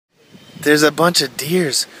There's a bunch of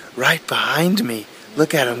deers right behind me.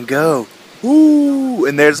 Look at them go. Ooh,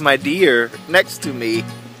 and there's my deer next to me.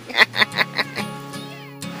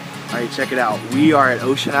 Alright, check it out. We are at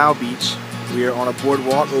Ocean Isle Beach. We are on a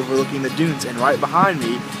boardwalk overlooking the dunes, and right behind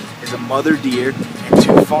me is a mother deer and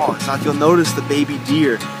two fawns. Now if you'll notice the baby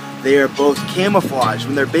deer, they are both camouflaged.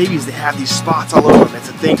 When they're babies, they have these spots all over them. It's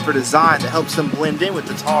a thing for design that helps them blend in with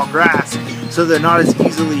the tall grass so they're not as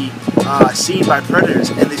easily seen by predators,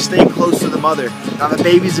 and they stay close to the mother. Now the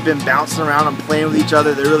babies have been bouncing around and playing with each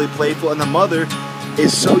other. They're really playful, and the mother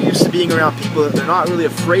is so used to being around people that they're not really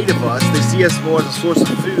afraid of us. They see us more as a source of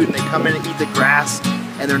food, and they come in and eat the grass,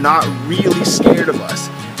 and they're not really scared of us.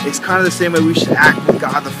 It's kind of the same way we should act with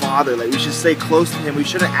God the Father. Like, we should stay close to Him. We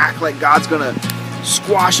shouldn't act like God's gonna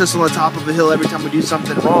squash us on the top of a hill every time we do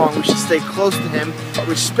something wrong. We should stay close to Him, but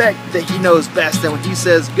respect that He knows best, and when He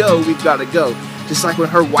says go, we've got to go. Just like when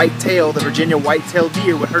her white tail, the Virginia white-tailed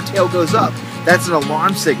deer, when her tail goes up, that's an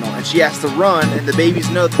alarm signal, and she has to run, and the babies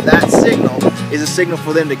know that that signal is a signal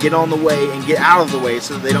for them to get on the way and get out of the way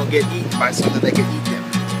so that they don't get eaten by something that can eat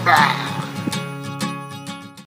them.